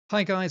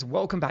Hi guys,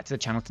 welcome back to the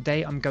channel.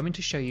 Today I'm going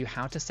to show you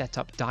how to set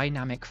up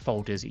dynamic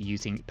folders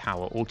using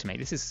Power Automate.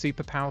 This is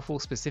super powerful,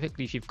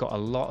 specifically if you've got a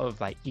lot of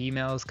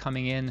emails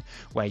coming in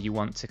where you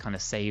want to kind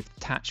of save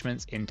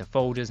attachments into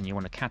folders and you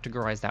want to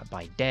categorize that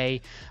by day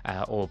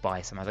or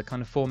by some other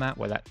kind of format.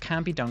 Well, that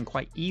can be done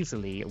quite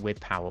easily with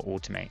Power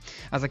Automate.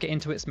 As I get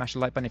into it, smash the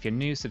like button if you're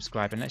new,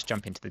 subscribe, and let's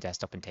jump into the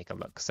desktop and take a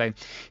look. So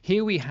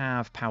here we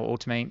have Power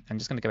Automate. I'm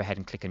just going to go ahead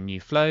and click a new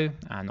flow.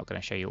 I'm not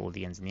going to show you all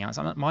the ins and the outs.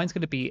 Mine's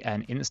going to be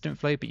an instant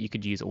flow, but you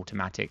could use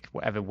automatic,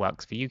 whatever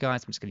works for you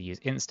guys. I'm just going to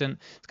use instant.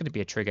 It's going to be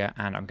a trigger,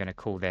 and I'm going to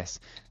call this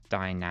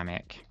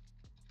dynamic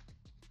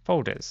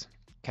folders.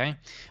 Okay,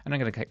 and I'm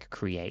going to click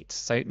create.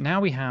 So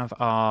now we have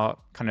our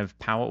kind of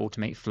Power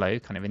Automate flow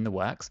kind of in the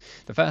works.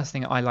 The first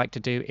thing I like to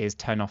do is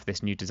turn off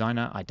this new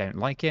designer. I don't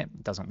like it.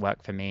 It doesn't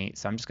work for me.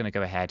 So I'm just going to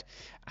go ahead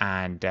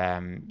and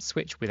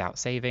switch without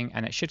saving.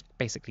 And it should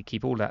basically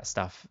keep all that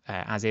stuff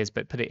as is,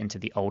 but put it into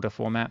the older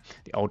format,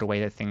 the older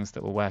way that things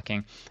that were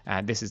working.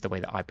 This is the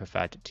way that I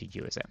preferred to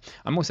use it.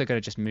 I'm also going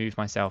to just move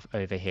myself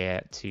over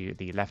here to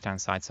the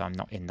left-hand side so I'm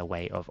not in the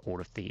way of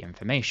all of the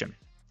information.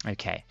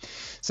 Okay,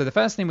 so the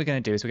first thing we're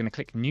going to do is we're going to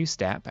click new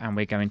step and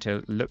we're going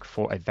to look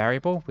for a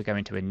variable. We're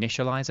going to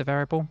initialize a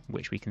variable,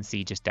 which we can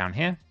see just down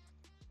here.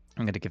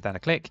 I'm going to give that a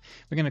click.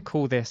 We're going to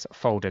call this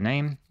folder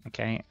name,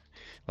 okay,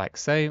 like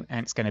so,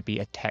 and it's going to be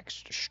a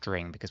text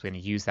string because we're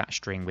going to use that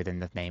string within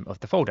the name of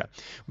the folder.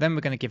 Then we're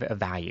going to give it a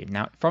value.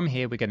 Now from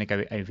here we're going to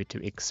go over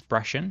to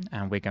expression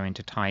and we're going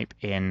to type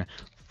in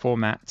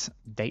format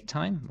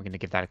datetime. We're going to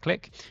give that a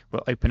click.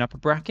 We'll open up a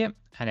bracket,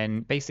 and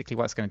then basically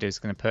what it's going to do is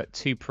going to put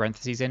two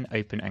parentheses in,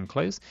 open and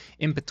close.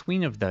 In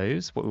between of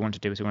those, what we want to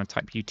do is we want to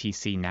type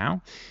UTC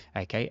now,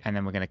 okay, and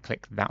then we're going to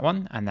click that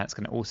one, and that's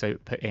going to also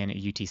put in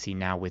UTC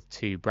now with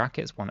two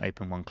brackets, one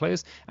open, one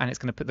close, and it's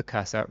going to put the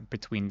cursor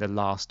between the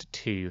last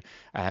two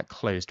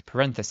closed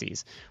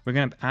parentheses. We're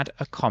going to add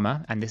a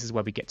comma, and this is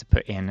where we get to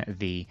put in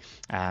the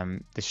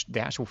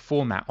actual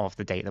format of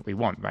the date that we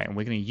want, right? And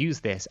we're going to use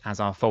this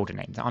as our folder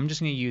name. Now, I'm just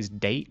going to use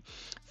date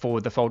for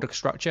the folder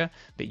structure,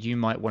 but you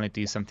might want to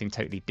do something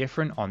totally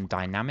different on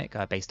dynamic,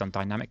 based on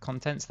dynamic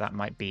content. So that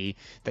might be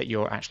that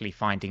you're actually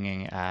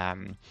finding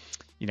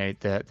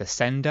the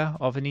sender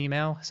of an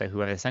email, so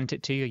whoever sent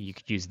it to you, you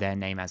could use their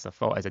name as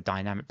a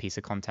dynamic piece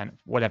of content,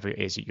 whatever it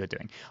is that you're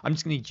doing. I'm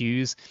just going to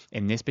use,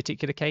 in this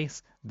particular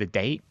case, the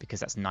date because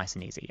that's nice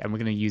and easy, and we're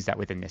going to use that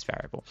within this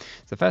variable.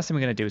 So the first thing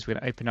we're going to do is we're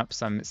going to open up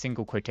some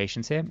single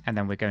quotations here, and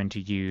then we're going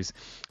to use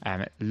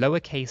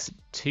lowercase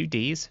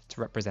 2Ds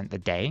to represent the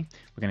day.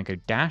 We're going to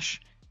go dash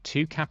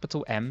 2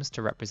 capital M's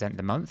to represent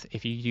the month.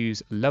 If you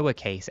use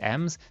lowercase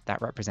m's, that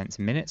represents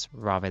minutes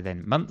rather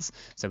than months.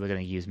 So we're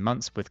going to use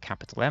months with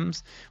capital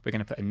M's. We're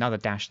going to put another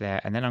dash there,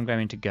 and then I'm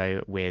going to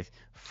go with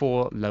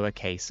 4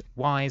 lowercase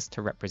y's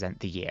to represent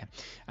the year.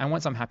 And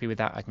once I'm happy with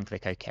that, I can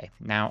click OK.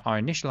 Now our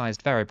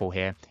initialized variable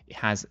here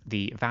has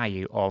the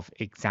value of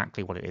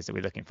exactly what it is that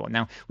we're looking for.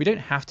 Now we don't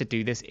have to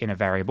do this in a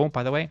variable,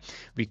 by the way.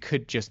 We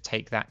could just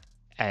take that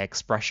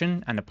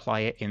expression and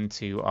apply it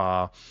into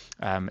our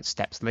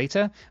steps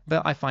later,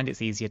 but I find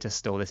it's easier to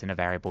store this in a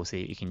variable so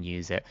that you can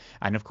use it.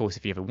 And of course,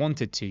 if you ever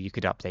wanted to, you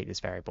could update this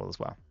variable as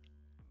well.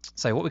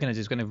 So what we're going to do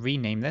is we're going to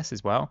rename this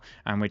as well,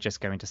 and we're just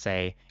going to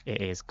say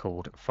it is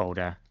called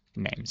folder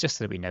names, just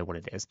so that we know what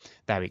it is.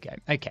 There we go.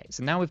 Okay,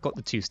 so now we've got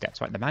the two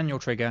steps, right? The manual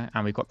trigger,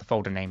 and we've got the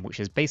folder name, which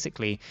is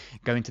basically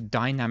going to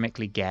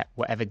dynamically get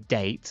whatever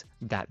date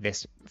that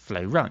this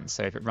flow runs.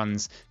 So if it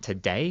runs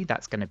today,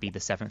 that's going to be the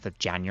 7th of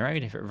January.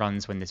 And if it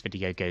runs when this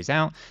video goes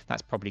out,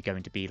 that's probably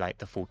going to be like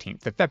the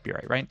 14th of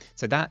February, right?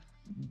 So that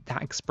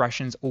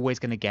expression's always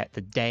going to get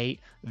the day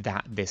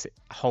that this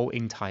whole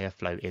entire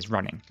flow is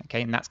running,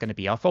 okay, and that's going to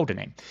be our folder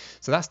name.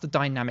 So that's the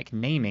dynamic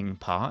naming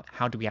part.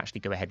 How do we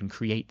actually go ahead and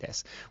create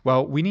this?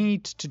 Well, we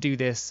need to do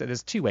this. So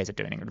there's two ways of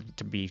doing it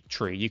to be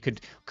true. You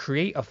could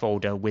create a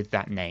folder with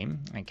that name,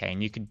 okay,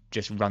 and you could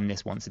just run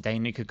this once a day,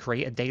 and you could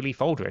create a daily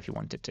folder if you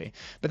wanted to,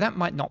 but that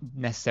might not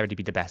necessarily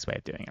be the best way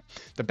of doing it.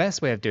 The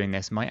best way of doing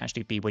this might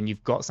actually be when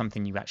you've got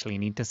something you actually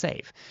need to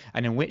save,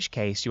 and in which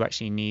case you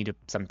actually need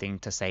something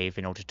to save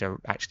in order to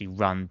actually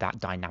run that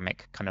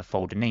dynamic kind of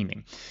folder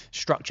naming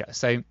structure.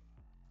 So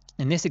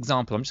in this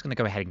example, I'm just going to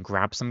go ahead and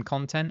grab some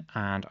content,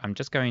 and I'm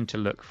just going to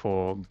look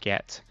for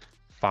get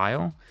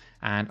file,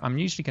 and I'm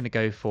usually going to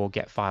go for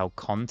get file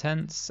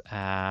contents.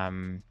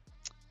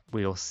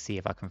 We'll see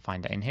if I can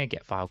find it in here,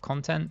 get file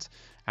content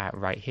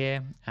right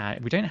here.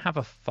 We don't have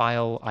a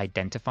file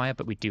identifier,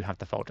 but we do have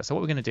the folder. So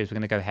what we're going to do is we're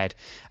going to go ahead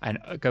and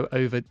go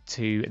over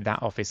to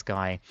that Office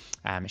Guy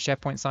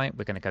SharePoint site.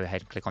 We're going to go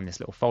ahead and click on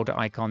this little folder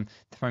icon.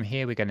 From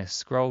here, we're going to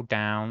scroll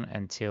down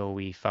until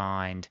we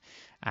find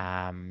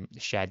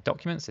shared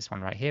documents, this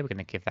one right here. We're going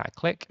to give that a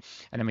click,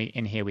 and then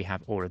in here we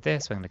have all of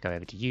this. We're going to go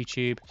over to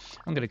YouTube.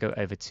 I'm going to go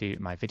over to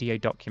my video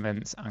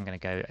documents. I'm going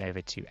to go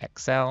over to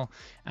Excel,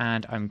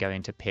 and I'm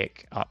going to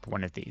pick up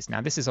one of these.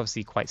 Now this is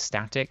obviously quite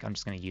static. I'm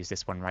just going to use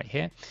this one right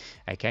here.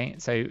 Okay,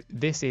 so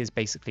this is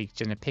basically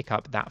going to pick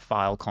up that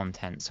file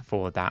contents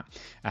for that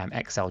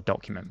Excel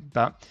document,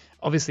 but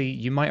Obviously,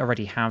 you might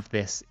already have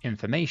this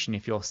information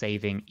if you're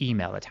saving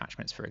email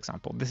attachments, for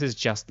example. This is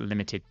just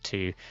limited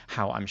to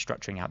how I'm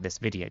structuring out this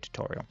video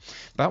tutorial.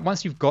 But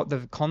once you've got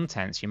the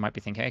contents, you might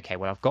be thinking, okay,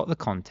 well, I've got the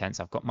contents,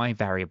 I've got my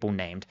variable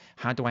named.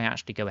 How do I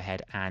actually go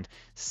ahead and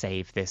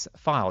save this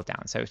file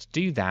down? So to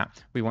do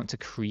that, we want to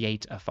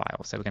create a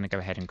file. So we're going to go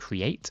ahead and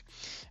create.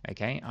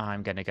 Okay,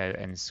 I'm going to go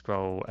and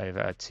scroll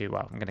over to,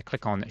 well, I'm going to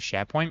click on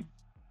SharePoint.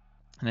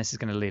 And this is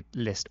going to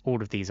list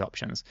all of these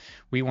options.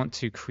 We want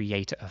to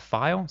create a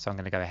file, so I'm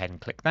going to go ahead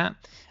and click that.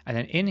 And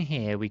then in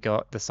here, we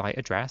got the site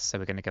address. So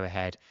we're going to go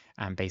ahead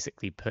and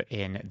basically put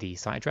in the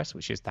site address,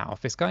 which is that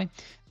office guy.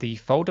 The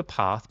folder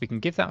path, we can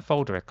give that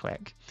folder a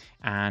click,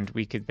 and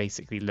we could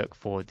basically look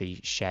for the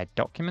shared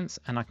documents,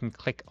 and I can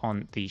click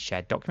on the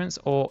shared documents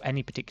or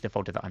any particular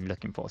folder that I'm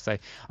looking for. So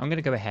I'm going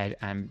to go ahead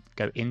and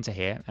go into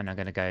here, and I'm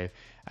going to go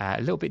a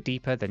little bit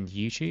deeper than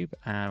YouTube,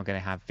 and I'm going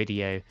to have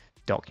video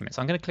documents.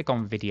 I'm going to click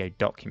on video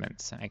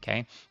documents.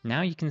 Okay,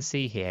 now you can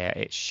see here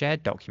it's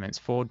shared documents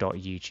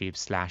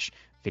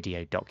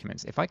for.youtube/video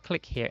documents. If I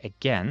click here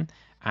again,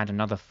 add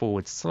another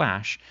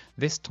 /,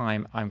 this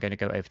time I'm going to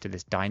go over to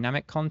this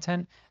dynamic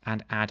content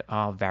and add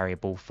our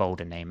variable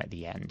folder name at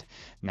the end.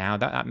 Now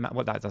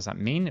what does that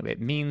mean? It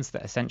means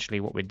that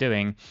essentially what we're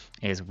doing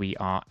is we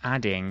are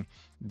adding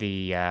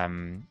the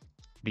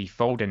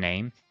folder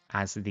name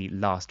as the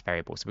last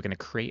variable. So we're going to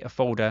create a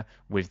folder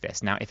with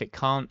this. Now, if it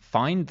can't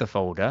find the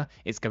folder,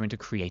 it's going to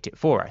create it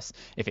for us.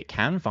 If it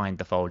can find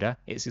the folder,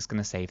 it's just going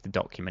to save the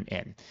document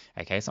in.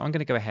 Okay, so I'm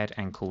going to go ahead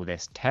and call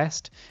this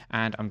test,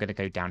 and I'm going to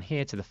go down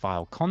here to the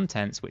file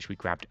contents, which we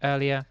grabbed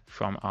earlier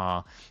from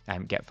our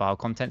get file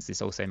contents.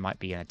 This also might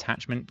be an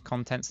attachment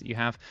contents that you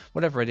have,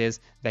 whatever it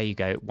is. There you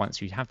go.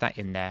 Once you have that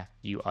in there,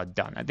 you are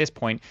done. At this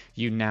point,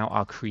 you now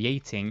are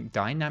creating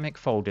dynamic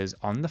folders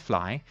on the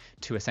fly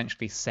to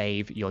essentially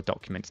save your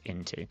documents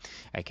into.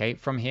 Okay,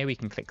 from here we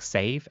can click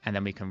save, and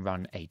then we can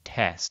run a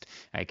test.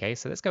 Okay,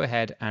 so let's go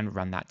ahead and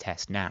run that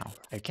test now.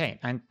 Okay,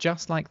 and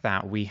just like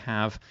that, we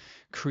have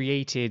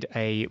created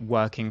a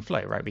working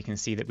flow, right? We can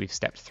see that we've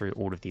stepped through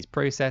all of these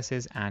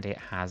processes, and it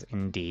has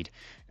indeed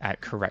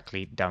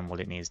correctly done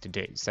what it needs to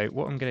do. So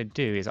what I'm going to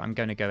do is I'm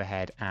going to go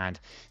ahead and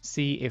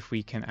see if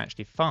we can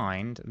actually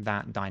find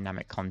that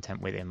dynamic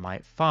content within my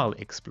file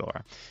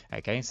explorer.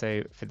 Okay,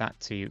 so for that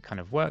to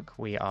kind of work,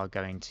 we are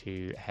going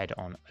to head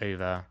on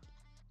over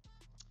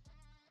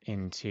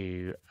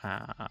into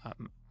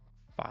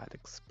File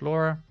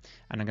Explorer,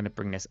 and I'm going to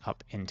bring this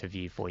up into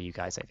view for you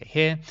guys over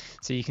here.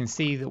 So you can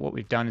see that what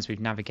we've done is we've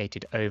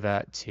navigated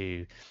over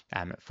to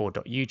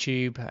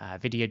for.youtube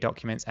video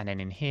documents, and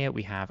then in here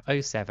we have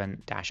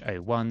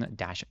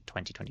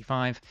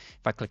 07-01-2025. If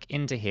I click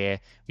into here,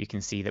 you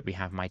can see that we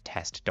have my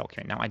test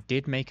document. Now I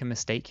did make a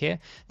mistake here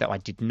that I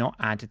did not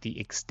add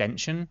the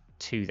extension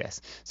to this.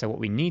 So what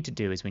we need to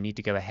do is we need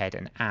to go ahead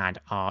and add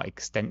our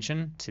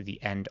extension to the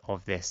end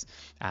of this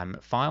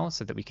file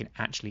so that we can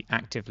actually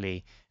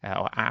actively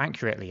or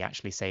accurately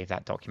actually save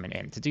that document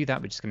in. To do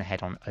that, we're just going to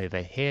head on over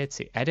here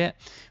to edit.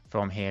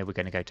 From here, we're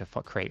going to go to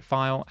create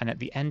file, and at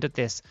the end of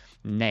this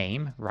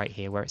name right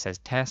here where it says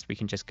test, we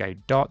can just go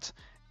 .xlsx.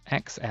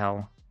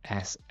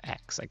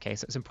 Okay,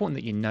 so it's important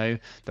that you know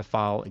the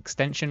file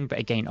extension, but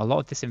again, a lot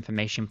of this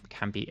information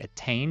can be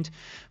attained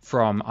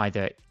from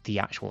either the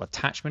actual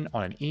attachment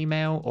on an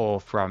email or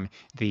from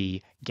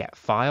the get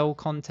file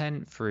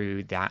content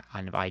through that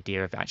kind of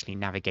idea of actually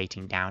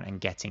navigating down and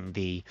getting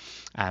the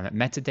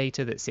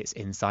metadata that sits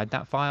inside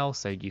that file.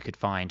 So you could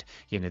find,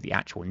 you know, the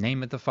actual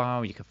name of the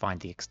file, you could find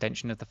the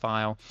extension of the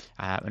file,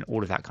 and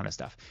all of that kind of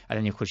stuff. And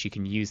then of course you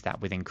can use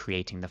that within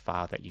creating the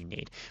file that you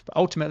need. But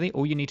ultimately,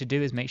 all you need to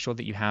do is make sure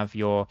that you have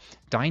your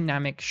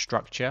dynamic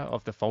structure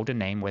of the folder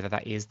name, whether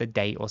that is the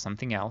date or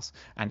something else,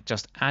 and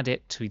just add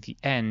it to the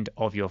end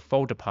of your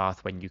folder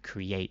path when you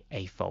create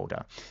a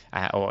folder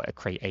or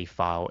create a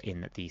file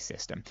in the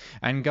system.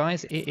 And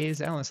guys, it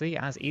is honestly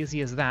as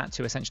easy as that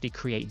to essentially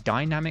create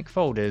dynamic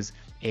folders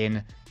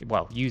in,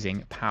 well,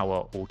 using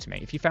Power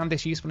Automate. If you found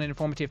this useful and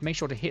informative, make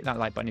sure to hit that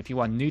like button. If you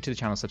are new to the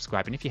channel,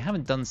 subscribe, and if you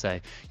haven't done so,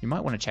 you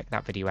might want to check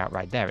that video out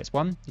right there. It's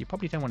one you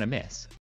probably don't want to miss.